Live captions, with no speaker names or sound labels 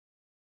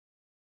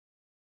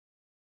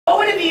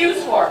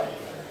for?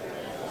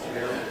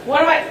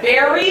 What am I?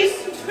 Berries?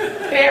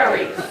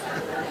 Berries.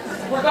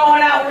 We're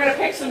going out, we're going to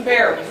pick some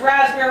berries.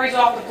 Raspberries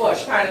off the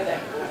bush kind of thing.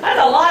 That's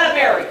a lot of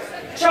berries.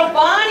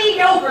 Chobani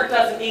yogurt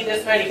doesn't need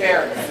this many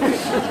berries.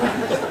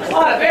 A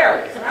lot of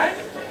berries, right?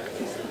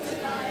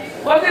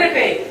 What could it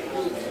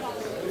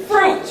be?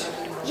 Fruit.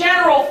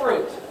 General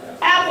fruit.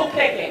 Apple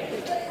picking.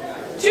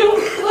 A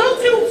little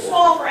too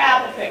small for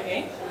apple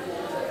picking.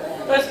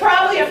 But it's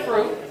probably a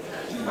fruit.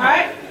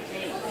 Right?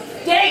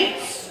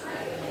 Dates.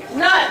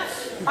 Nuts.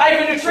 I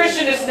have a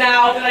nutritionist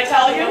now, did I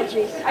tell you?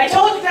 I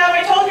told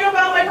you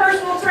about my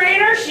personal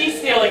trainer? She's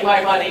stealing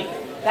my money.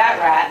 That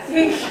rat.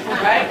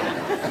 Right?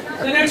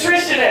 The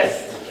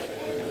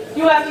nutritionist.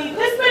 You have to eat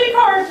this many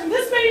carbs and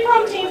this many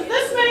proteins,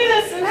 this many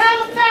this, and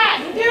have a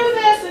fat, and do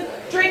this,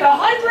 and drink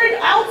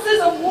 100 ounces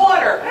of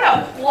water. And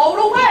it'll float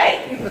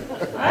away.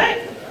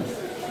 Right?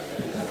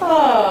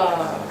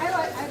 Oh. I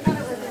thought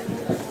it was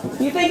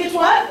unusual. You think it's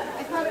what?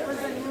 I thought it was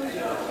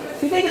unusual.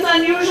 You think it's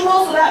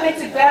unusual, so that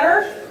makes it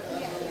better?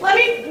 Let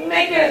me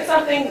make it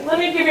something, let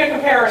me give you a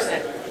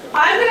comparison.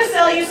 I'm going to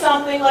sell you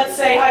something, let's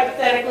say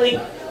hypothetically,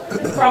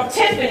 from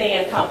Tiffany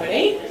and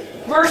Company,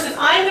 versus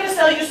I'm going to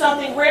sell you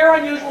something rare,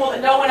 unusual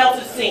that no one else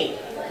has seen.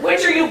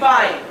 Which are you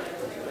buying?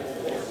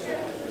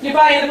 You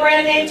buying the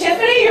brand name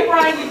Tiffany, or you're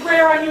buying the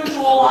rare,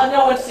 unusual,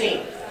 no one's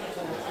seen?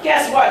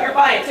 Guess what? You're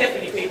buying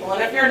Tiffany, people,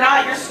 and if you're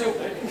not, you're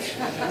stupid.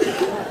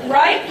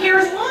 Right?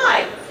 Here's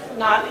why.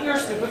 Not that you're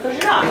stupid because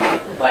you're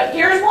not, but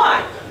here's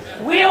why.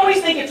 We always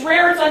think it's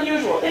rare, it's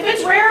unusual. If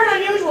it's rare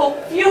and unusual,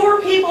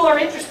 fewer people are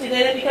interested in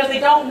it because they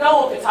don't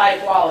know if it's high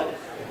quality.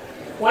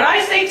 When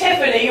I say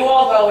Tiffany, you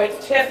all go,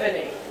 it's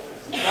Tiffany,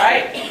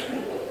 right?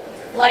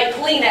 Like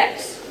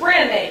Kleenex,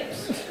 brand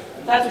names.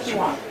 That's what you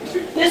want.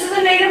 This is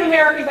a Native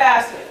American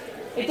basket.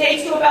 It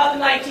dates to about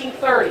the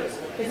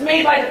 1930s. It's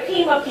made by the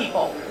Pima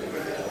people.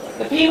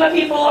 The Pima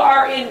people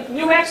are in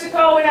New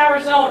Mexico and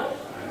Arizona.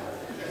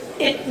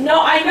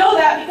 I know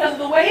that because of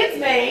the way it's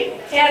made,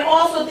 and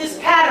also this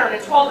pattern.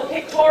 It's called a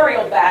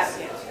pictorial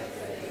basket.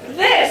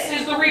 This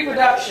is the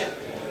reproduction.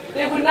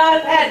 They would not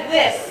have had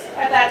this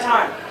at that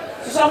time.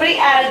 So somebody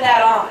added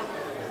that on.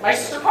 My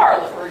sister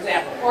Carla, for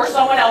example, or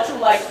someone else who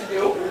likes to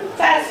do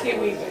basket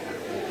weaving.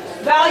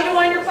 Value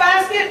on your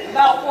basket,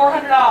 about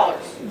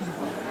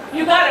 $400.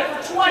 You got it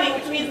for $20,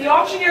 which means the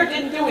auctioneer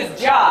didn't do his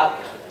job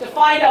to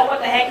find out what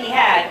the heck he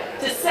had,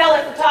 to sell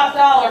it for top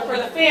dollar for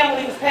the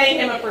family who's paying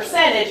him a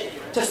percentage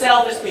to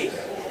sell this piece.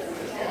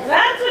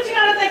 That's what you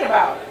got to think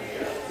about,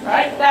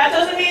 right? That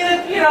doesn't mean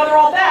that, they're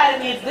all bad.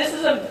 It means this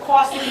is a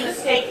costly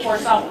mistake for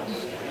someone.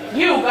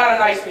 You got a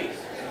nice piece.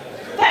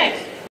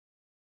 Thanks.